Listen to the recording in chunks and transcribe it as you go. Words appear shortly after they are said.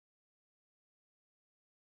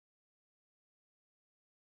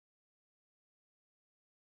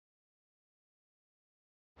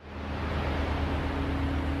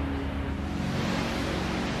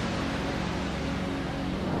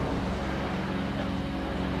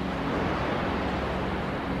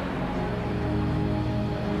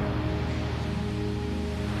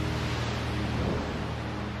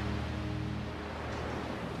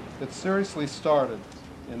It seriously started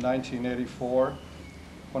in 1984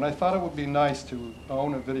 when I thought it would be nice to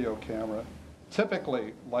own a video camera.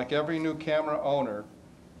 Typically, like every new camera owner,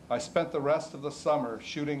 I spent the rest of the summer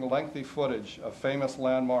shooting lengthy footage of famous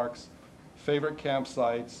landmarks, favorite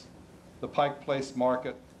campsites, the Pike Place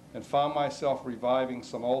Market, and found myself reviving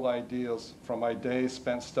some old ideas from my days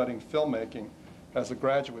spent studying filmmaking as a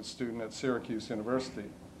graduate student at Syracuse University.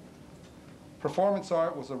 Performance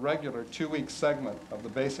art was a regular 2-week segment of the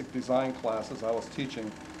basic design classes I was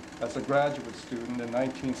teaching as a graduate student in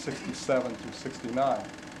 1967 through 69.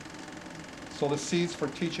 So the seeds for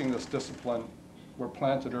teaching this discipline were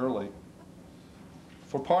planted early.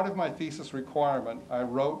 For part of my thesis requirement, I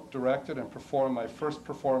wrote, directed, and performed my first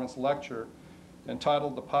performance lecture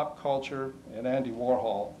entitled The Pop Culture and Andy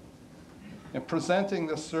Warhol. In presenting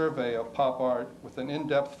this survey of pop art with an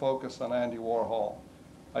in-depth focus on Andy Warhol,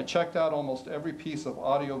 I checked out almost every piece of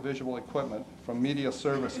audiovisual equipment from media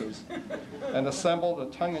services and assembled a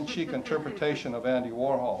tongue-in-cheek interpretation of Andy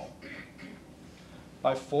Warhol.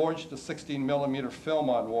 I forged a 16mm film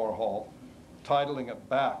on Warhol, titling it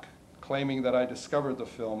Back, claiming that I discovered the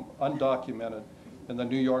film undocumented in the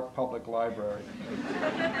New York Public Library.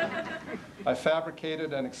 I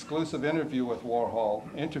fabricated an exclusive interview with Warhol,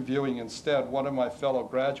 interviewing instead one of my fellow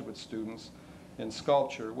graduate students in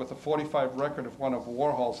sculpture with a 45 record of one of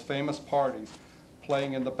Warhol's famous parties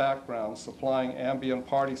playing in the background, supplying ambient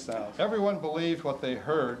party sounds. Everyone believed what they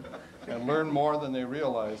heard and learned more than they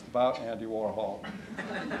realized about Andy Warhol.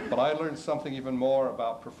 But I learned something even more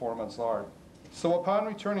about performance art. So upon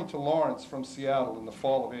returning to Lawrence from Seattle in the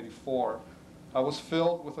fall of '84, I was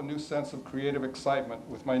filled with a new sense of creative excitement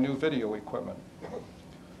with my new video equipment.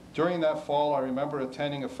 During that fall, I remember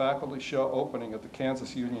attending a faculty show opening at the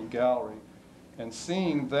Kansas Union Gallery and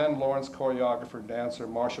seeing then Lawrence choreographer and dancer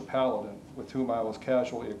Marcia Paladin, with whom I was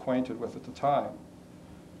casually acquainted with at the time.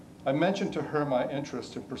 I mentioned to her my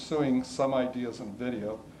interest in pursuing some ideas in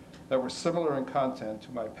video that were similar in content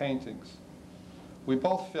to my paintings. We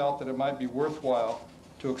both felt that it might be worthwhile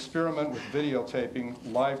to experiment with videotaping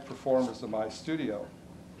live performers in my studio.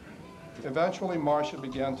 Eventually, Marcia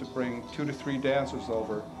began to bring 2 to 3 dancers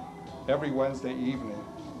over every Wednesday evening,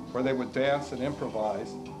 where they would dance and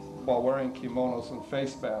improvise while wearing kimonos and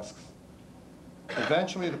face masks.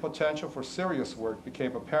 Eventually, the potential for serious work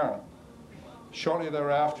became apparent. Shortly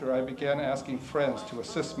thereafter, I began asking friends to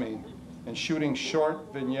assist me in shooting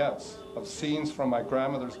short vignettes of scenes from my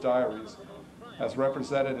grandmother's diaries, as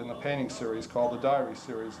represented in the painting series called the Diary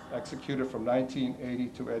Series, executed from 1980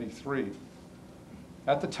 to '83.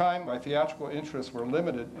 At the time, my theatrical interests were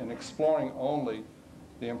limited in exploring only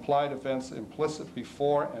the implied events implicit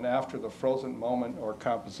before and after the frozen moment or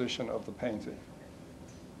composition of the painting.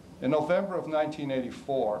 In November of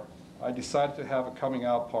 1984, I decided to have a coming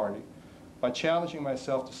out party by challenging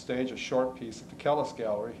myself to stage a short piece at the Kellis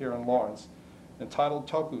Gallery here in Lawrence entitled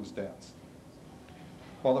Toku's Dance.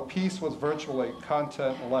 While the piece was virtually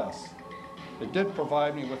content-less, it did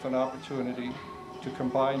provide me with an opportunity to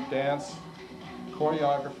combine dance,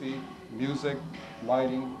 choreography, music,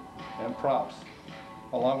 lighting, and props,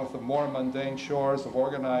 along with the more mundane chores of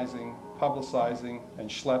organizing, publicizing, and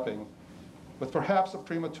schlepping. With perhaps a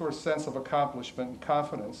premature sense of accomplishment and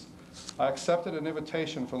confidence, I accepted an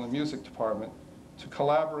invitation from the music department to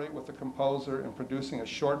collaborate with the composer in producing a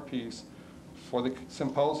short piece for the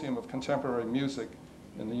Symposium of Contemporary Music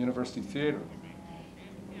in the University Theater.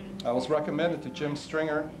 I was recommended to Jim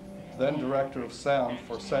Stringer, then Director of Sound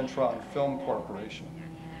for Centron Film Corporation,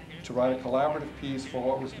 to write a collaborative piece for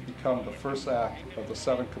what was to become the first act of the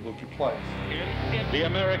 7 kabuki plays. The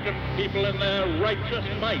American people in their righteous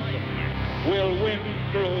might will win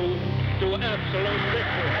through to absolute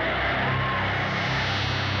victory.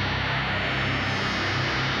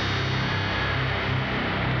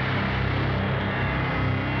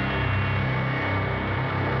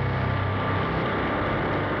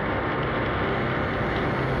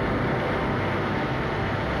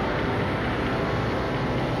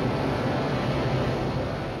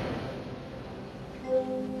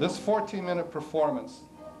 This 14-minute performance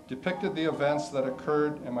depicted the events that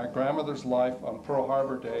occurred in my grandmother's life on Pearl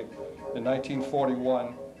Harbor Day in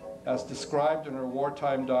 1941 as described in her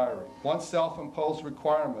wartime diary. One self-imposed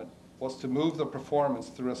requirement was to move the performance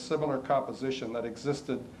through a similar composition that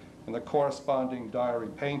existed in the corresponding diary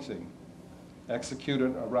painting,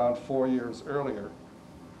 executed around 4 years earlier.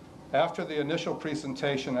 After the initial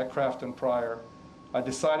presentation at Craft and Pryor, I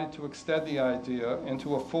decided to extend the idea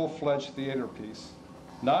into a full-fledged theater piece.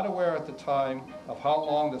 Not aware at the time of how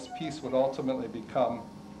long this piece would ultimately become,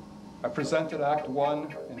 I presented Act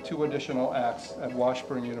 1 and 2 additional acts at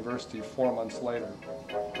Washburn University 4 months later.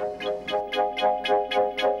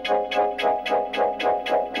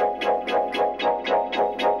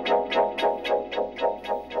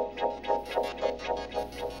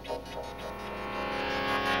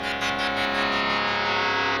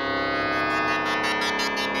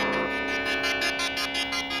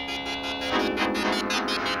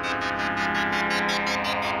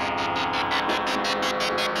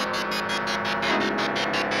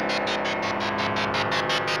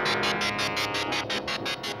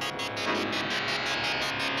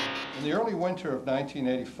 early winter of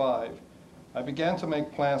 1985, I began to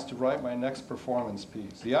make plans to write my next performance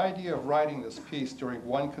piece. The idea of writing this piece during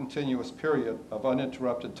one continuous period of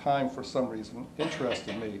uninterrupted time for some reason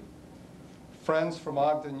interested me. Friends from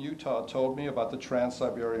Ogden, Utah told me about the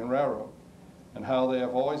Trans-Siberian Railroad and how they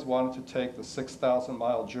have always wanted to take the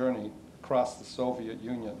 6,000-mile journey across the Soviet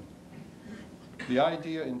Union. The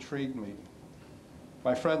idea intrigued me.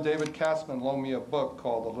 My friend David Katzman loaned me a book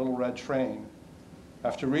called The Little Red Train.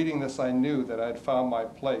 After reading this, I knew that I had found my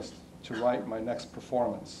place to write my next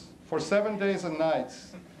performance. For 7 days and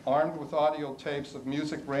nights, armed with audio tapes of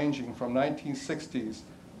music ranging from 1960s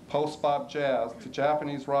post-bop jazz to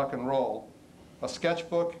Japanese rock and roll, a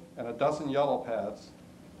sketchbook, and a dozen yellow pads,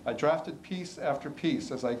 I drafted piece after piece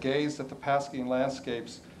as I gazed at the Pasking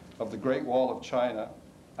landscapes of the Great Wall of China,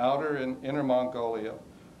 outer and inner Mongolia,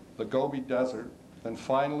 the Gobi Desert, and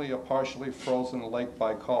finally a partially frozen Lake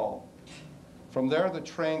Baikal. From there, the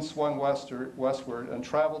train swung westward and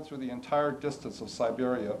traveled through the entire distance of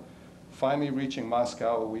Siberia, finally reaching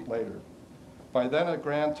Moscow a week later. By then, a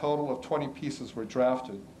grand total of 20 pieces were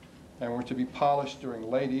drafted and were to be polished during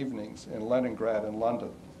late evenings in Leningrad and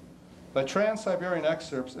London. The Trans-Siberian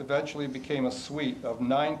excerpts eventually became a suite of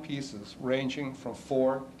 9 pieces ranging from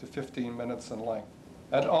 4 to 15 minutes in length.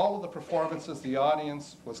 At all of the performances, the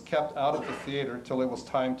audience was kept out of the theater till it was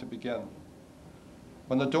time to begin.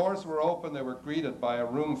 When the doors were open, they were greeted by a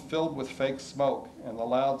room filled with fake smoke and the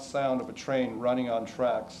loud sound of a train running on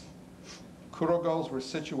tracks. Kurogos were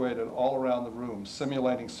situated all around the room,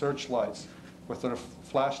 simulating searchlights with their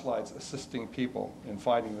flashlights assisting people in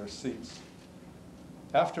finding their seats.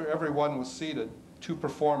 After everyone was seated, 2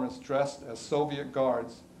 performers dressed as Soviet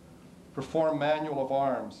guards performed manual of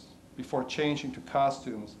arms before changing to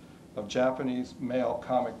costumes of Japanese male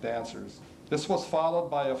comic dancers. This was followed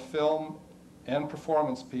by a film and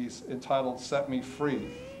performance piece entitled Set Me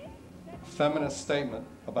Free, a feminist statement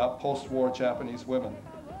about post-war Japanese women.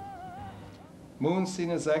 Moon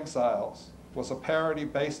Seen as Exiles was a parody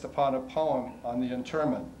based upon a poem on the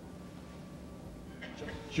internment.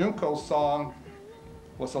 Junko's song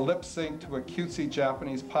was a lip sync to a cutesy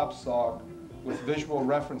Japanese pop song with visual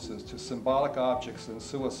references to symbolic objects and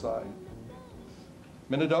suicide.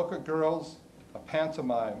 Minidoka Girls, a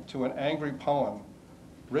pantomime to an angry poem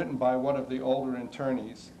written by one of the older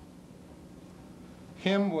internees.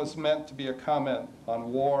 Hymn was meant to be a comment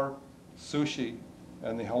on war, sushi,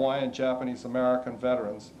 and the Hawaiian Japanese-American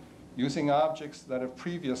veterans, using objects that have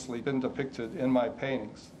previously been depicted in my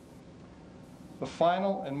paintings. The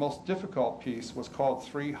final and most difficult piece was called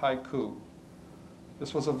 3 Haiku.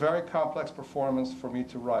 This was a very complex performance for me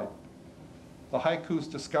to write. The haikus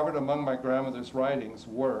discovered among my grandmother's writings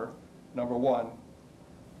were, number 1,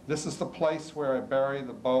 "This is the place where I bury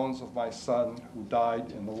the bones of my son who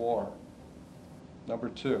died in the war." Number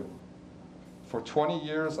 2, "For 20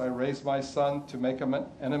 years I raised my son to make him an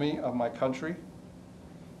enemy of my country."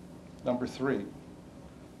 Number 3,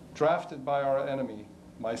 "Drafted by our enemy,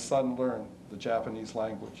 my son learned the Japanese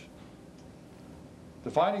language."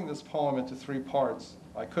 Dividing this poem into 3 parts,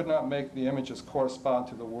 I could not make the images correspond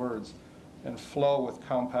to the words and flow with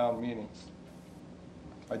compound meanings.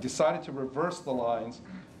 I decided to reverse the lines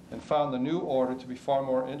and found the new order to be far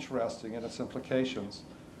more interesting in its implications.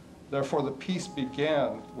 Therefore, the piece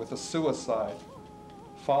began with a suicide,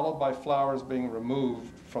 followed by flowers being removed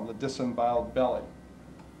from the disemboweled belly.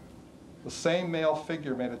 The same male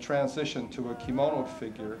figure made a transition to a kimonoed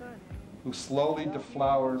figure who slowly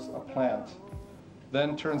deflowers a plant,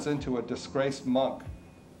 then turns into a disgraced monk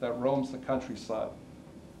that roams the countryside.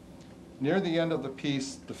 Near the end of the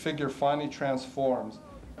piece, the figure finally transforms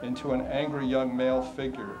into an angry young male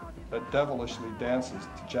figure that devilishly dances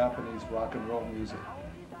to Japanese rock and roll music.